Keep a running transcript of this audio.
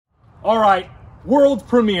All right, world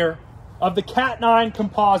premiere of the Cat9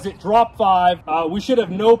 Composite Drop 5. We should have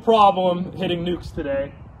no problem hitting nukes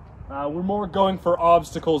today. We're more going for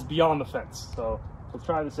obstacles beyond the fence. So let's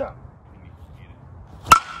try this out.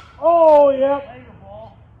 Oh, yeah.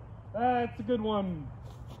 That's a good one.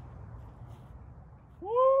 Woo!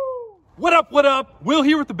 What up, what up? Will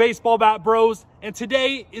here with the Baseball Bat Bros. And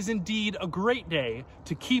today is indeed a great day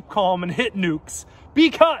to keep calm and hit nukes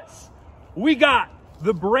because we got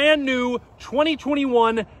the brand new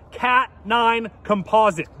 2021 Cat9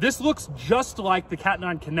 Composite. This looks just like the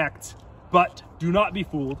Cat9 Connect, but do not be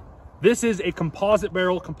fooled. This is a composite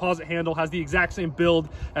barrel, composite handle, has the exact same build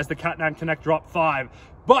as the Cat9 Connect Drop 5,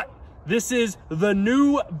 but this is the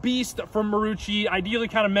new beast from Marucci, ideally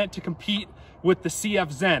kind of meant to compete with the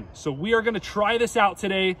CF Zen. So we are gonna try this out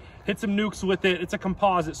today, hit some nukes with it. It's a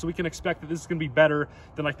composite, so we can expect that this is gonna be better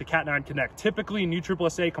than like the Cat9 Connect. Typically,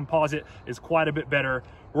 USSSA Composite is quite a bit better.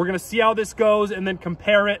 We're gonna see how this goes and then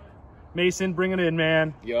compare it. Mason, bring it in,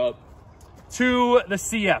 man. Yup. To the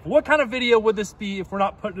CF. What kind of video would this be if we're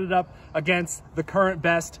not putting it up against the current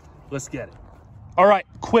best? Let's get it. All right,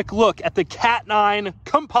 quick look at the Cat9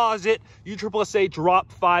 Composite USSSA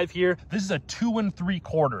Drop 5 here. This is a 2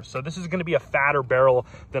 3/4, so this is gonna be a fatter barrel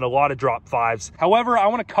than a lot of Drop 5s. However, I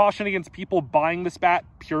wanna caution against people buying this bat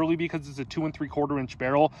purely because it's a 2 3/4 inch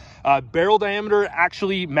barrel. Barrel diameter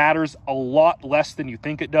actually matters a lot less than you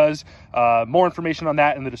think it does. More information on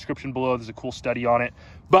that in the description below. There's a cool study on it.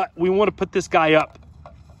 But we wanna put this guy up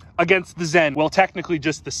against the Zen, well, technically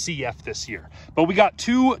just the CF this year. But we got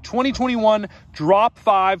two 2021 Drop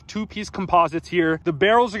 5 two-piece composites here. The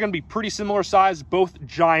barrels are gonna be pretty similar size, both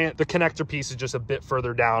giant. The connector piece is just a bit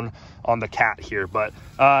further down on the Cat here. But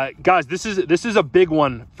guys, this is a big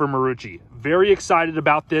one for Marucci. Very excited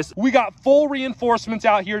about this. We got full reinforcements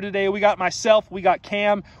out here today. We got myself, we got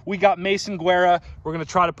Cam, we got Mason Guerra. We're gonna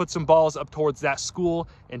try to put some balls up towards that school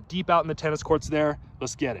and deep out in the tennis courts there.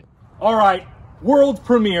 Let's get it. All right. World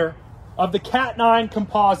premiere of the Cat9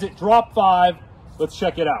 Composite Drop 5. Let's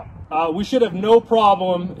check it out. We should have no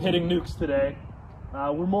problem hitting nukes today.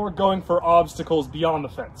 We're more going for obstacles beyond the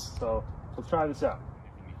fence. So let's try this out.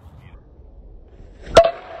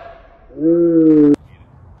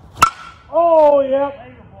 Oh, yeah.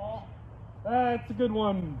 That's a good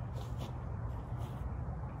one.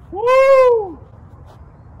 Woo!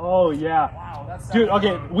 Oh, yeah. Wow, that's dude,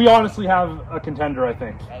 okay, we honestly have a contender, I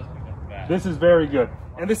think. This is very good.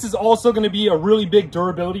 And this is also going to be a really big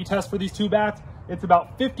durability test for these two bats. It's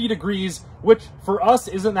about 50 degrees, which for us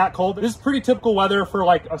isn't that cold. This is pretty typical weather for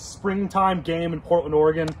like a springtime game in Portland,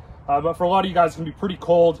 Oregon. But for a lot of you guys, it's going to be pretty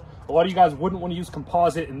cold. A lot of you guys wouldn't want to use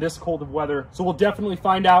composite in this cold of weather. So we'll definitely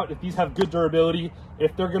find out if these have good durability.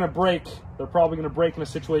 If they're going to break, they're probably going to break in a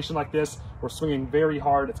situation like this. We're swinging very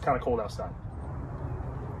hard. It's kind of cold outside.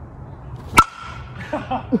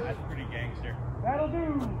 That's pretty gangster. That'll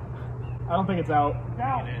do. I don't think it's out. It's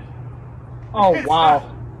out. It is. Oh, it's wow. out.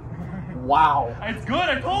 Wow. It's good,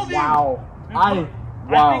 I told you. Wow. Wow.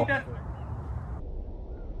 Wow. I think that's...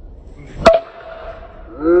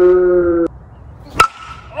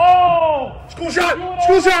 Oh! School shot!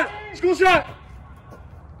 School shot! School shot!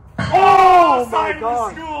 Oh my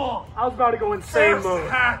God. School. I was about to go insane First mode.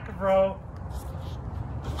 hack, bro.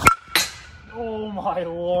 Oh my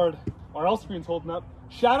Lord. Our L screen's holding up.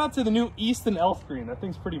 Shout out to the new Easton L screen. That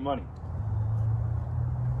thing's pretty money.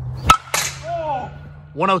 Oh.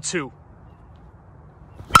 102.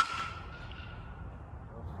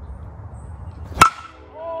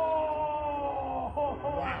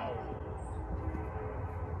 Wow.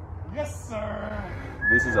 Yes, sir.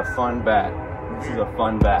 This is a fun bat. This is a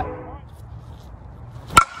fun bat.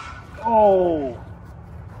 Oh.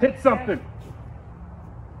 Hit something.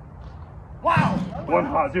 Wow. One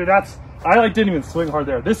hot. Dude, that's... I like didn't even swing hard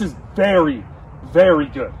there. This is very, very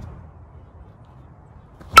good.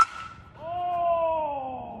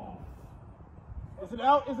 Oh. Is it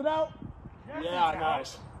out? Is it out? Yes, Yeah, it's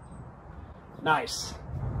nice. Nice.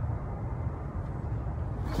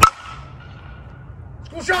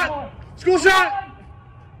 School shot. School shot!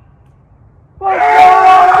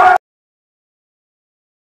 Out.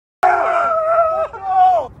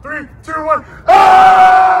 3, 2, 1.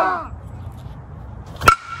 Ah!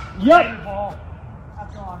 Yep. Ball.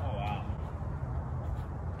 That's gone. Oh, wow.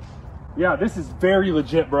 Yeah, this is very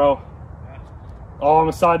legit, bro. Oh, I'm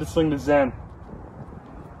excited to swing the Zen.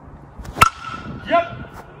 Yep.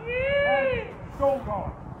 So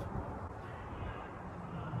gone.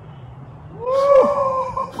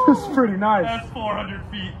 This is pretty nice. That's 400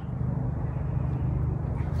 feet.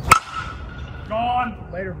 Gone.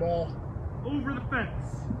 Later, ball. Over the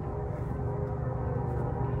fence.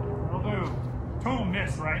 That'll do. Total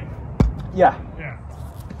miss, right? Yeah. Yeah.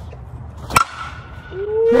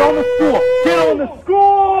 Get on the school! Get on the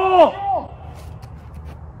school!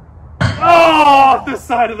 Oh, off the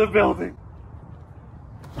side of the building.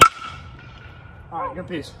 All right, good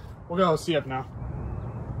piece. We'll go CF now.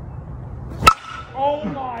 Oh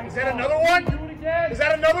my. Is that another one? Do it again. Is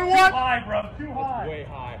that another Too one? high, bro. Too high. Way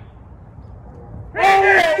high.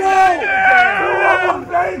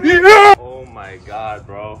 Oh my god,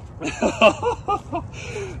 bro.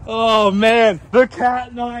 Oh man, the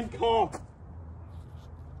Cat9 Comp.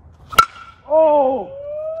 Oh,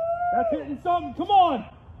 that's hitting something. Come on.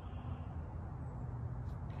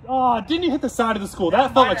 Ah, didn't you hit the side of the school?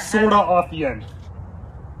 That felt like sorta off the end.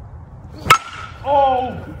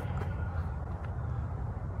 Oh.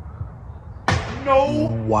 No.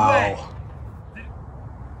 Wow. way.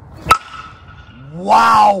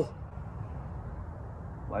 Wow.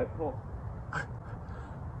 Light pole.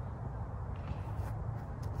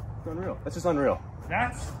 It's unreal. That's just unreal.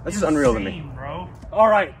 That's just unreal to me. insane, bro. All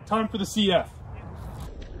right, time for the CF.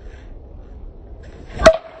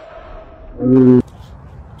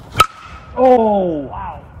 Oh,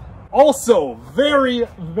 Wow. also very,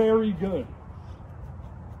 very good.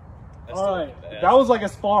 All right, that was like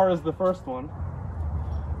as far as the first one.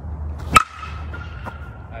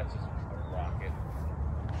 That's just a rocket.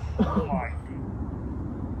 Oh my.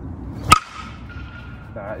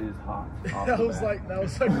 That is hot. off That the was bat. like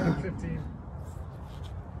 115.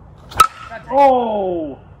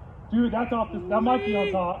 Oh, dude, that's off the. That might be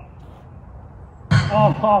on top.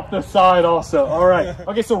 Oh, off the side also. All right.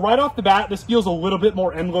 Okay, so right off the bat, this feels a little bit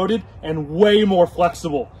more end loaded and way more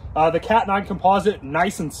flexible. The Cat9 Composite,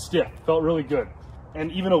 nice and stiff, felt really good,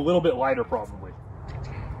 and even a little bit lighter probably.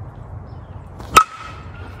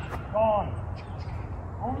 Gone.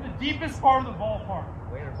 Over the deepest part of the ballpark.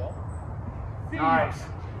 Later, ball. Nice.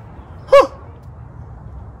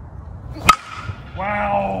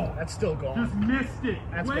 Wow. That's still gone. Just missed it.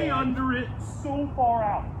 That's Way gone. under it, so far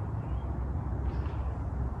out.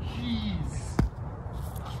 Jeez.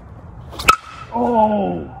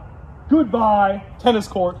 Oh, goodbye, tennis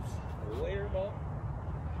court. Later, ball.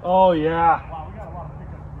 Oh yeah. Wow, we got a lot of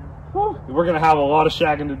pickups here. Whew. We're gonna have a lot of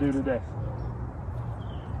shagging to do today.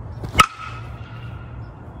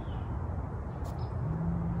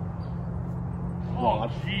 Oh,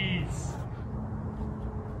 jeez.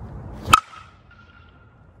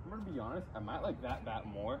 I'm gonna be honest, I might like that bat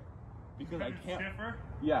more because I It's can't. stiffer.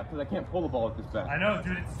 Yeah, because I can't pull the ball with this bat. I know,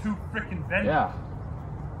 dude. It's too freaking bendy. Yeah.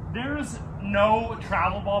 There's no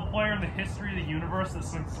travel ball player in the history of the universe that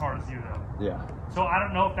swings as hard as you, though. Yeah. So I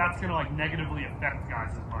don't know if that's gonna like negatively affect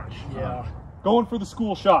guys as much. Yeah. Going for the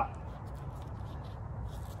school shot.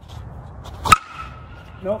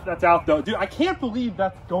 Nope, that's out though. Dude, I can't believe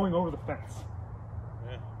that's going over the fence.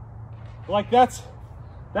 Yeah. Like that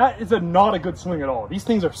is not a good swing at all. These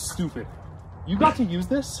things are stupid. You got to use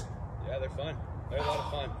this? Yeah, they're fun. They're a lot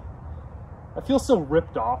of fun. I feel so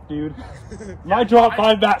ripped off, dude. My drop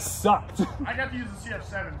 5 bat sucked. I got to use the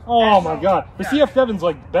CF7. Oh And my so- god. The yeah. CF7's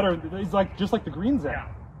like better. It's like just like the green Zen. Yeah.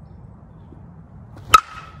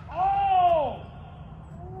 Oh!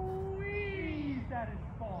 Wee, that is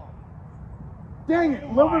far. Dang it, a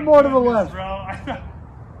Oh little my bit more to the goodness, left. Bro.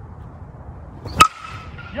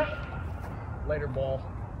 Yep. Later ball.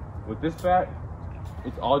 With this bat,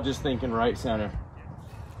 it's all just thinking right center.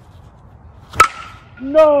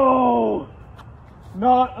 No!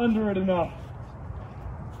 Not under it enough.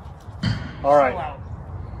 All Chill right. out.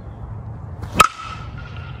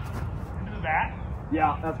 Into the bat.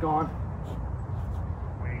 Yeah, that's gone.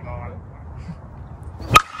 Way gone.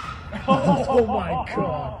 Oh my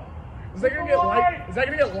god. Is that gonna get light? Is that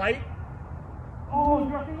gonna get light? Oh,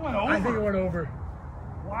 you reckon it went over? I think it went over.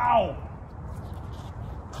 Wow.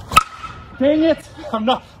 Dang it!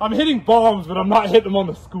 I'm hitting bombs, but I'm not hitting them on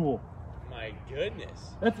the school. My goodness.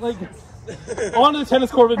 That's like onto the tennis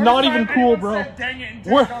court, but not even cool, bro. Said, dang it, and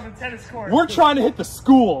We're- dipped on the tennis court. We're trying to hit the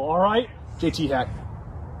school, all right? JT hack.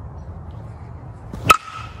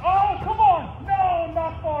 Oh, come on! No,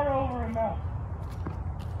 not far over enough.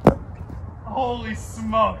 Holy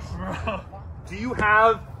smokes, bro. Do you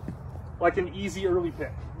have like an easy early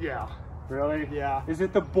pick? Yeah. Really? Yeah. Is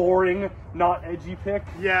it the boring, not edgy pick?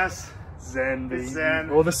 Yes. Zen, baby. Zen.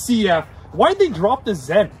 Well, the CF. Why'd they drop the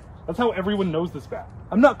Zen? That's how everyone knows this bat.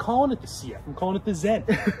 I'm not calling it the CF. I'm calling it the Zen.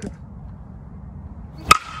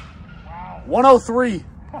 Wow. 103.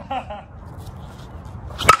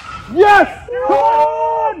 Yes! Come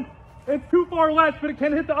on! It's too far left, but it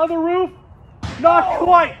can hit the other roof. Not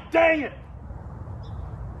quite. Dang it.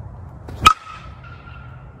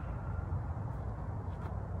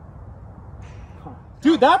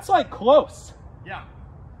 Dude, that's like close. Yeah.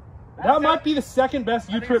 That might be the second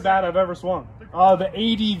best U-trip bat I've ever swung. The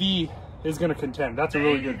ADV is going to contend. That's a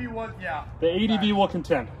really good. Yeah. The ADV will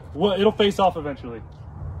contend. Well, it'll face off eventually.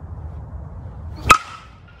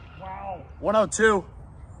 Wow. 102.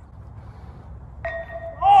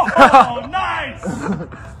 Oh, nice.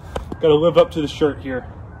 Got to live up to the shirt here.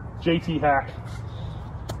 JT Hack.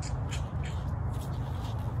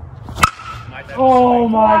 Oh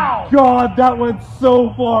my God, that went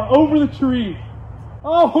so far over the tree.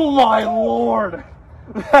 Oh my Lord.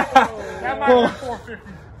 That might be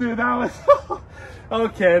 450. Dude, that was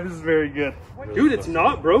okay. This is very good. Dude, it's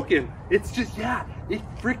not broken. It's just, yeah, it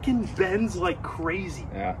freaking bends like crazy.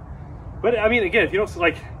 Yeah. But I mean, again, if you don't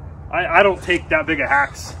like, I don't take that big of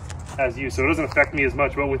hacks as you, so it doesn't affect me as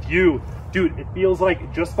much. But with you, dude, it feels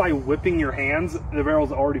like just by whipping your hands, the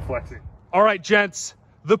barrel's already flexing. All right, gents,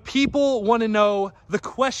 the people want to know the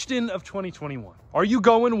question of 2021. Are you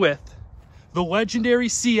going with the legendary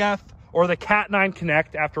CF or the Cat9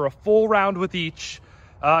 Connect after a full round with each?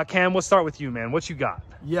 Cam, we'll start with you, man. What you got?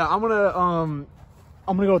 Yeah, I'm gonna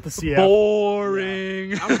go with the CF.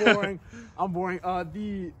 Boring. Yeah, I'm boring. I'm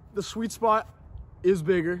boring. The sweet spot is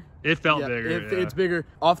bigger. It felt bigger. It's bigger.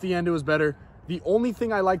 Off the end, it was better. The only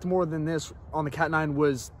thing I liked more than this on the Cat9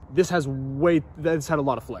 was this had a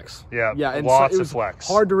lot of flex. Yeah, and lots so it of was flex.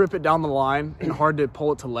 Hard to rip it down the line and hard to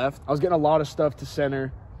pull it to left. I was getting a lot of stuff to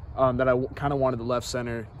center that I kind of wanted the left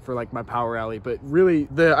center for like my power rally, but really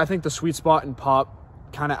I think the sweet spot and pop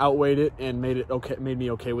kind of outweighed it and made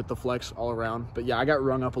me okay with the flex all around. But yeah, I got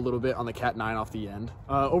rung up a little bit on the Cat9 off the end.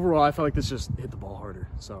 Overall, I felt like this just hit the ball harder.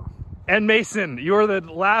 So. And Mason, you're the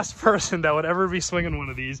last person that would ever be swinging one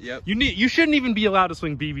of these. Yep. You shouldn't even be allowed to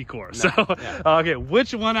swing BB core. So, yeah. Okay,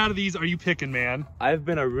 which one out of these are you picking, man? I've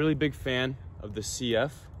been a really big fan of the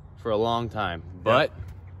CF for a long time, but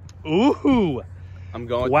Ooh, I'm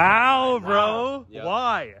going. wow, bro. Yeah.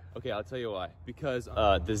 Why? Okay, I'll tell you why. Because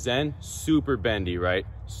the Zen, super bendy, right?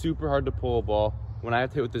 Super hard to pull a ball. When I have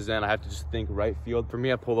to hit with the Zen, I have to just think right field. For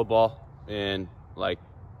me, I pull the ball in like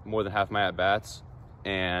more than half my at-bats.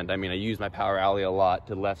 And I mean, I use my power alley a lot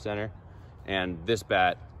to left center. And this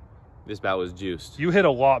bat was juiced. You hit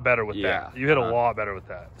a lot better with Yeah. that. You hit a lot better with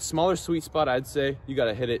that. Smaller sweet spot, I'd say. You got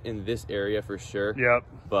to hit it in this area for sure. Yep.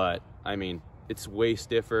 But I mean, it's way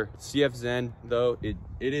stiffer. CF Zen, though, it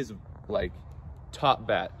is like top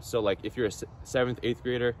bat. So like if you're a 7th, 8th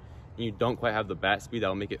grader and you don't quite have the bat speed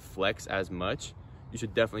that'll make it flex as much, you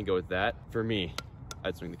should definitely go with that. For me,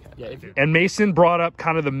 I'd swing the Cat. Yeah, and Mason brought up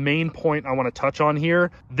kind of the main point I want to touch on here.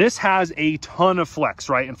 This has a ton of flex,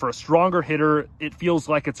 right? And for a stronger hitter, it feels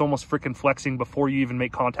like it's almost freaking flexing before you even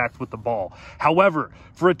make contact with the ball. However,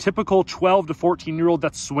 for a typical 12 to 14-year-old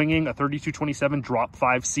that's swinging a 32-27 drop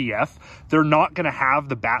 5 CF, they're not going to have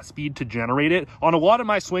the bat speed to generate it. On a lot of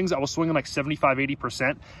my swings, I was swinging like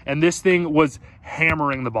 75-80%, and this thing was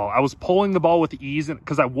hammering the ball. I was pulling the ball with ease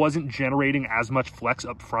because I wasn't generating as much flex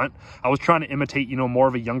up front. I was trying to imitate, more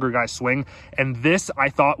of a younger guy swing, and this I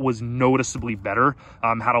thought was noticeably better.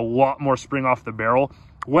 Had a lot more spring off the barrel.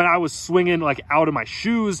 When I was swinging like out of my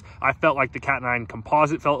shoes, I felt like the Cat9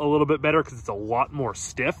 Composite felt a little bit better because it's a lot more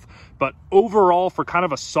stiff. But overall, for kind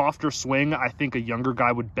of a softer swing, I think a younger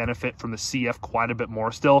guy would benefit from the CF quite a bit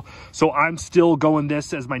more still. So I'm still going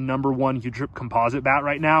this as my #1 U-Trip Composite bat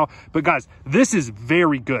right now. But guys, this is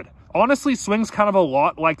very good. Honestly, swings kind of a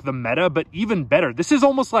lot like the meta, but even better. This is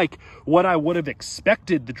almost like what I would have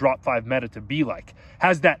expected the drop 5 meta to be like.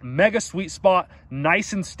 Has that mega sweet spot,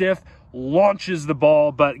 nice and stiff, launches the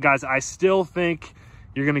ball. But guys, I still think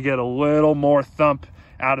you're going to get a little more thump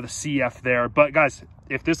out of the CF there. But guys,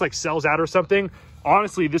 if this like sells out or something,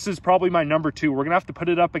 honestly, this is probably my #2. We're gonna have to put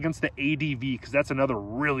it up against the ADV because that's another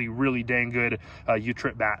really, really dang good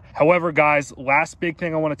U-Trip bat. However, guys, last big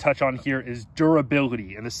thing I want to touch on here is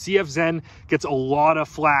durability. And the CF Zen gets a lot of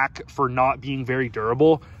flack for not being very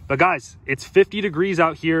durable. But guys, it's 50 degrees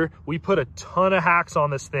out here. We put a ton of hacks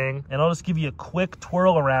on this thing. And I'll just give you a quick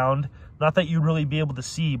twirl around. Not that you'd really be able to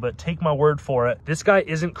see, but take my word for it. This guy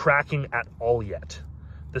isn't cracking at all yet.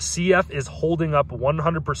 The CF is holding up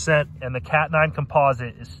 100%, and the Cat9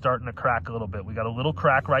 Composite is starting to crack a little bit. We got a little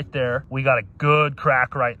crack right there. We got a good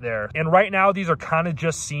crack right there. And right now, these are kind of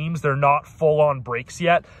just seams. They're not full-on breaks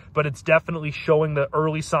yet, but it's definitely showing the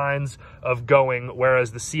early signs of going,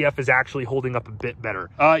 whereas the CF is actually holding up a bit better.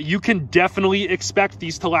 You can definitely expect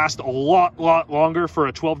these to last a lot longer for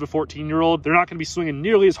a 12 to 14-year-old. They're not going to be swinging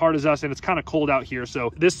nearly as hard as us, and it's kind of cold out here.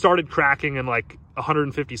 So this started cracking in like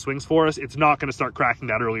 150 swings for us. It's not going to start cracking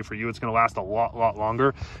that early for you. It's going to last a lot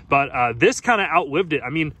longer. But this kind of outlived it. I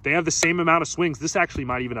mean, they have the same amount of swings. This actually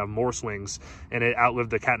might even have more swings, and it outlived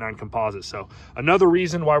the Cat9 Composite. So another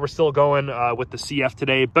reason why we're still going with the CF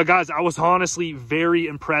today. But guys, I was honestly very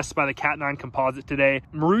impressed by the Cat9 Composite today.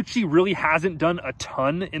 Marucci really hasn't done a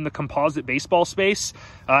ton in the composite baseball space,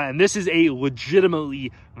 and this is a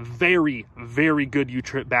legitimately very good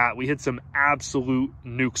U-trip bat. We hit some absolute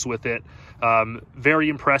nukes with it. Very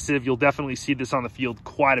impressive. You'll definitely see this on the field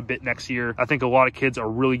quite a bit next year. I think a lot of kids are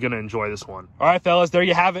really going to enjoy this one. All right, fellas, there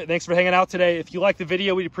you have it. Thanks for hanging out today. If you like the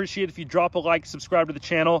video, we'd appreciate it if you drop a like, subscribe to the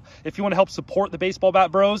channel. If you want to help support the Baseball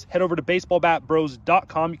Bat Bros, head over to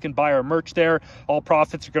baseballbatbros.com. You can buy our merch there. All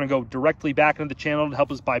profits are going to go directly back into the channel to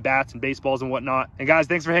help us buy bats and baseballs and whatnot. And guys,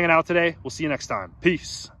 thanks for hanging out today. We'll see you next time.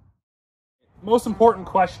 Peace. Most important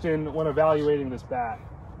question when evaluating this bat: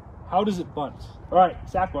 how does it bunt? All right,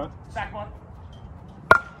 sack bunt. Sack bunt.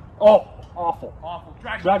 Oh, awful. Awful.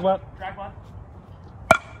 Drag Drag bunt. bunt. Drag bunt.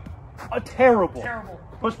 A terrible. Terrible.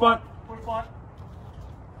 Push bunt. Push bunt.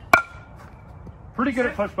 Pretty good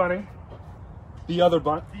at push bunting. The other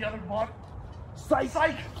bunt. The other bunt. Psych.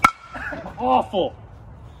 Psych. Awful.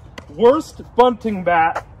 Worst bunting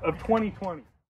bat of 2020.